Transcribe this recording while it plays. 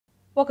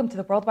Welcome to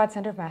the Worldwide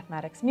Center of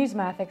Mathematics,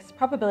 Musimathics,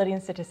 Probability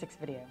and Statistics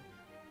video.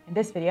 In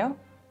this video,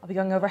 I'll be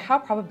going over how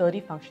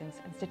probability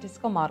functions and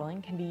statistical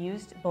modeling can be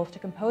used both to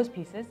compose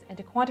pieces and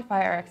to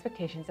quantify our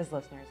expectations as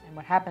listeners and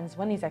what happens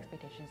when these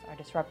expectations are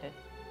disrupted.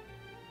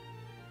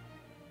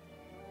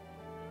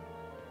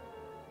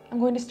 I'm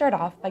going to start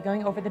off by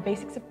going over the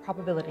basics of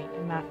probability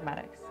in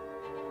mathematics.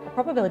 A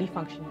probability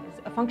function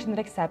is a function that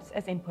accepts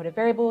as input a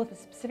variable with a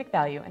specific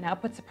value and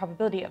outputs the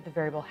probability of the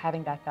variable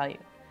having that value.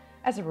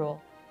 As a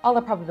rule, all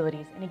the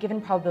probabilities in a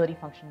given probability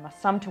function must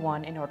sum to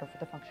 1 in order for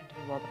the function to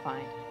be well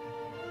defined.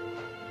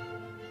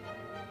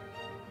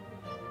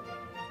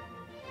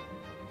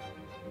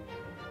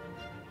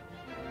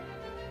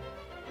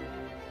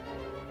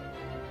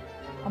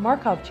 A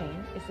Markov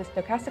chain is the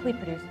stochastically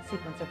produced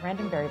sequence of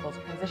random variables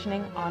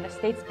transitioning on a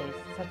state space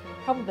such that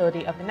the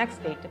probability of the next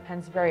state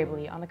depends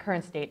variably on the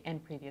current state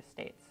and previous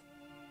states.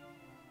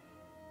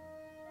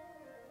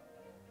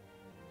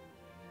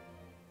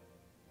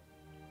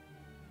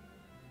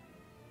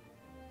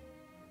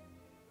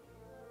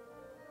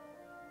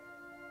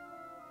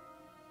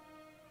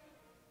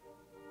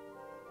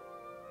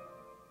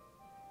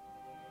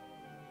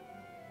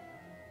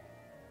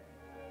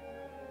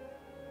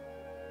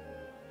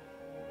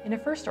 In a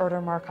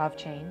first-order Markov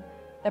chain,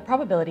 the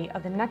probability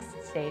of the next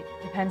state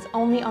depends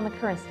only on the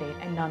current state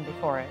and none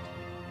before it.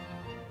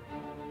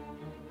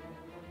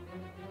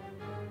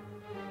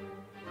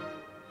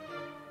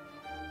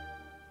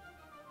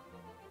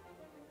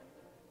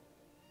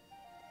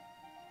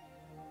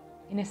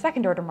 In a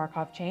second-order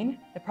Markov chain,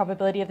 the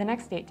probability of the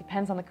next state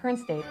depends on the current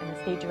state and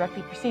the state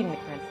directly preceding the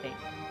current state.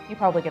 You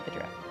probably get the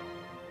drift.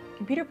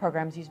 Computer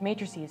programs use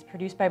matrices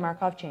produced by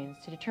Markov chains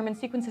to determine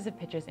sequences of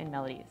pitches in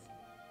melodies.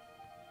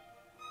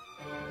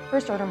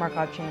 First-order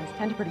Markov chains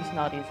tend to produce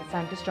melodies that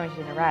sound disjointed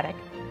and erratic,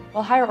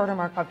 while higher-order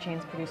Markov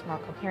chains produce more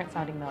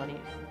coherent-sounding melodies.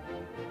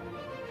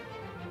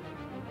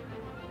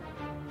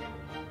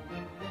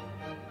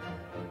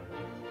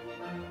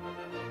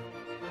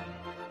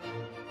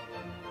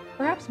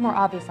 Perhaps a more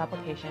obvious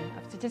application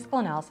of statistical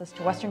analysis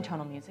to Western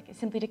tonal music is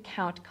simply to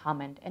count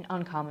common and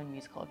uncommon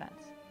musical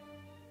events.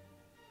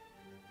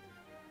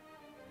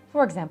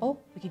 For example,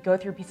 we could go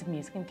through a piece of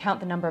music and count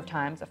the number of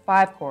times a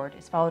 5 chord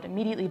is followed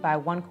immediately by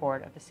 1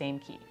 chord of the same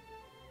key.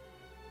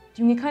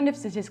 Doing a kind of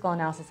statistical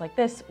analysis like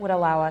this would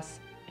allow us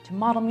to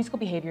model musical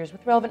behaviors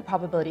with relevant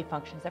probability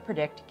functions that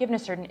predict, given a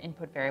certain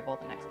input variable,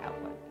 the next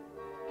output.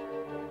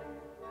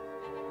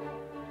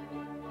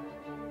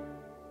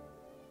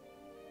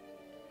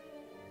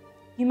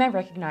 You may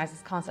recognize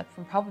this concept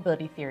from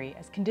probability theory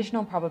as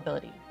conditional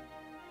probability.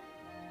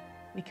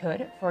 We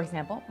could, for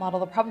example, model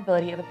the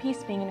probability of a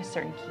piece being in a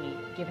certain key,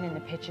 given in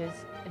the pitches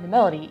in the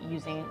melody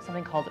using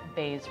something called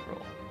Bayes'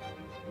 rule.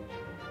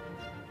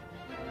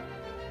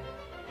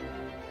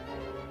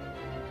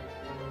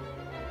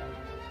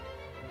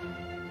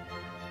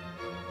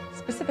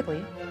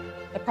 Specifically,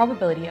 the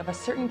probability of a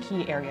certain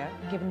key area,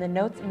 given the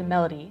notes in the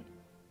melody,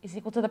 is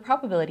equal to the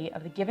probability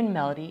of the given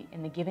melody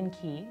in the given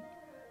key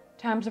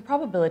times the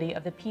probability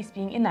of the piece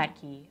being in that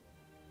key,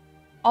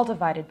 all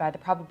divided by the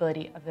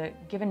probability of the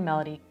given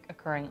melody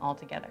occurring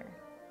altogether.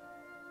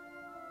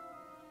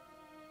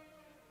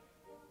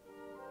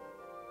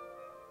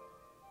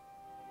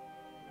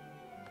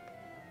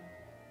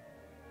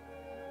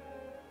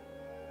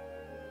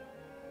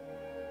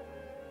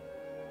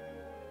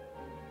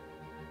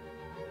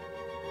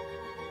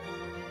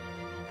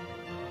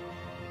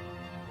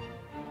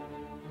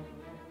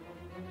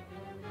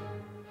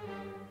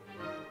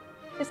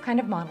 This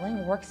kind of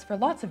modeling works for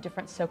lots of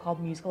different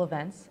so-called musical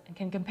events and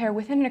can compare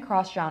within and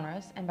across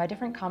genres and by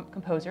different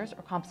composers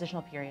or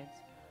compositional periods.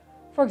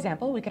 For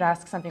example, we could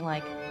ask something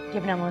like,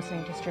 given I'm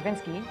listening to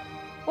Stravinsky,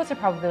 what's the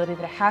probability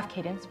that a half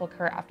cadence will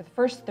occur after the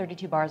first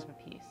 32 bars of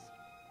a piece?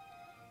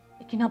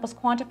 It can help us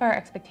quantify our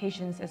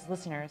expectations as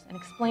listeners and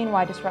explain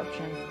why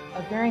disruptions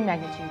of varying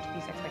magnitude to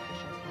these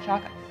expectations can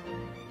shock us.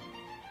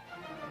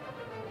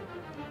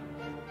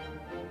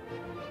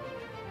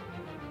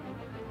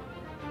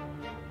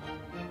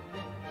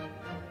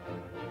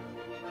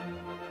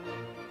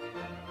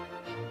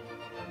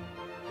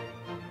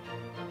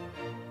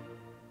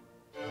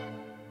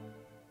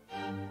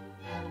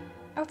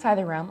 Outside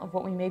the realm of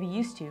what we may be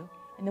used to,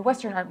 in the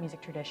Western art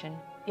music tradition,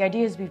 the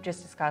ideas we've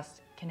just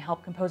discussed can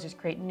help composers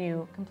create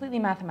new, completely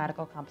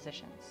mathematical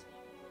compositions.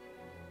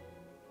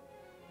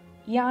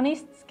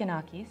 Ioannis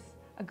Skenakis,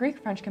 a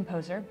Greek-French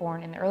composer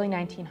born in the early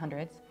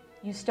 1900s,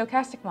 used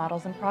stochastic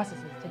models and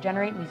processes to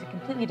generate music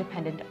completely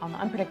dependent on the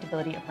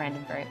unpredictability of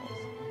random variables.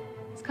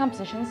 His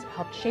compositions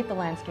helped shape the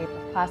landscape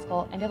of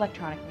classical and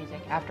electronic music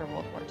after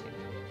World War II.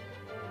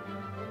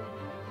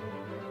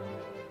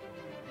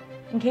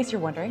 In case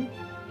you're wondering,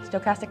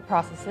 stochastic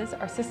processes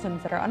are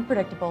systems that are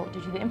unpredictable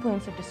due to the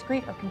influence of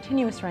discrete or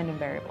continuous random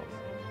variables.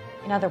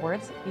 In other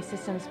words, these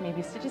systems may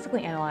be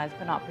statistically analyzed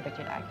but not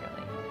predicted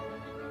accurately.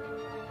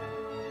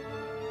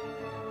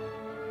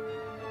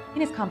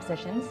 In his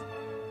compositions,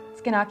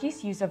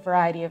 Skenakis used a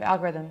variety of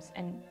algorithms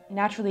and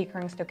naturally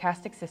occurring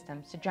stochastic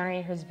systems to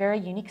generate his very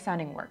unique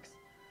sounding works.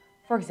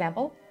 For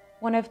example,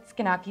 one of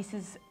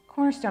Skenakis'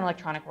 cornerstone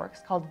electronic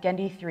works, called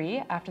Gendy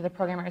 3, after the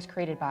programmer is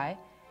created by,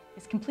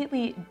 is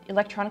completely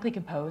electronically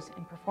composed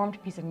and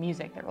performed piece of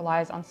music that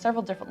relies on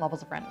several different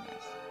levels of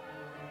randomness.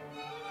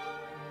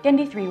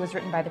 Gendy 3 was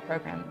written by the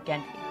program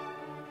Gendy.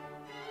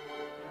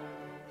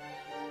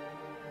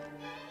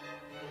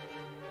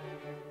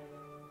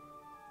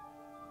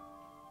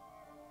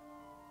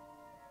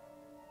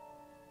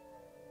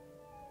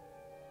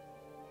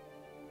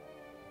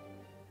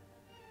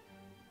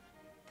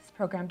 This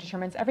program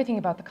determines everything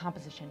about the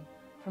composition,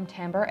 from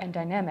timbre and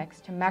dynamics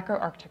to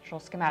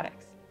macro-architectural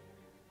schematics.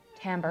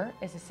 Timbre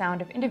is the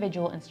sound of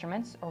individual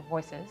instruments, or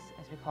voices,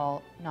 as we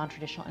call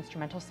non-traditional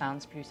instrumental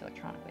sounds produced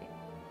electronically.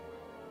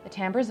 The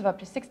timbres of up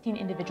to 16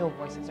 individual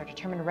voices are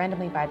determined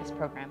randomly by this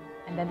program,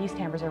 and then these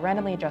timbres are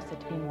randomly adjusted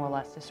to be more or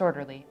less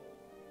disorderly.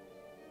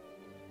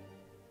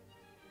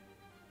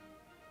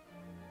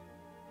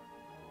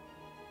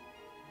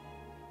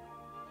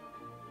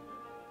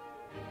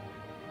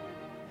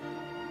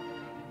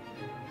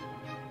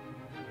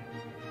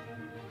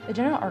 The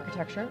general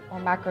architecture, or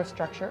macro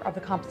structure, of the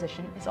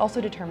composition is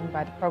also determined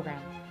by the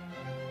program.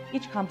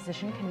 Each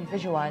composition can be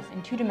visualized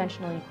in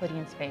two-dimensional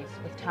Euclidean space,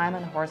 with time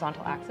on the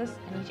horizontal axis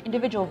and each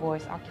individual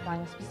voice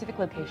occupying a specific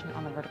location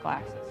on the vertical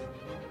axis.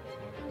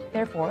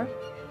 Therefore,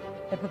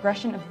 the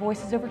progression of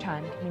voices over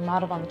time can be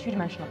modeled on the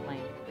two-dimensional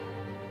plane.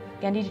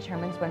 Gendy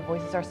determines when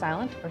voices are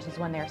silent versus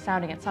when they are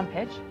sounding at some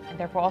pitch, and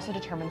therefore also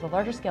determines a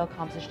larger scale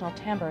compositional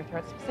timbre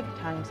throughout specific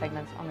time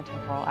segments on the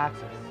temporal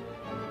axis.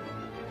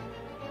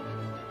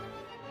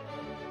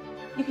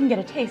 You can get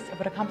a taste of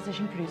what a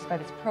composition produced by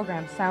this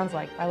program sounds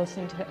like by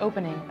listening to the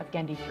opening of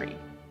Gendy 3.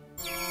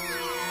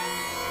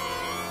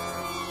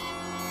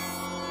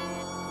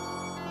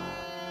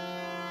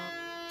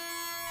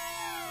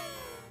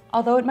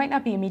 Although it might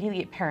not be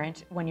immediately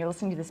apparent when you're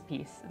listening to this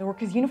piece, the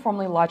work is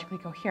uniformly logically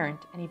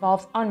coherent and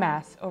evolves en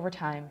masse over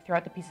time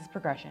throughout the piece's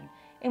progression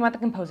in what the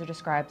composer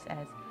describes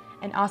as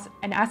an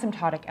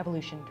asymptotic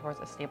evolution towards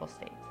a stable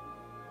state.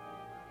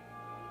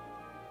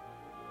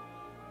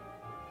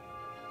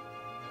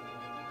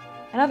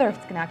 Another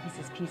of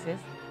Xenakis' pieces,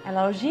 La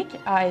logique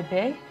A et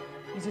B,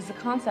 uses the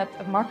concept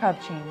of Markov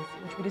chains,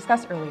 which we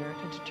discussed earlier,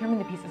 to determine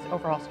the piece's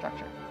overall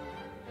structure.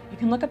 You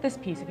can look up this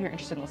piece if you're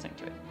interested in listening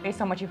to it. Based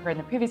on what you've heard in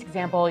the previous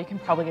example, you can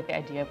probably get the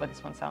idea of what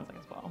this one sounds like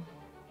as well.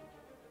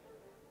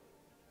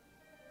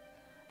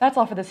 That's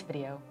all for this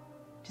video.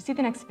 To see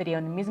the next video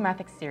in the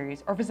Musimathics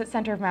series, or visit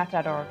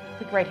centerofmath.org,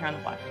 click right here on the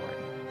blackboard.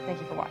 Thank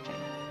you for watching.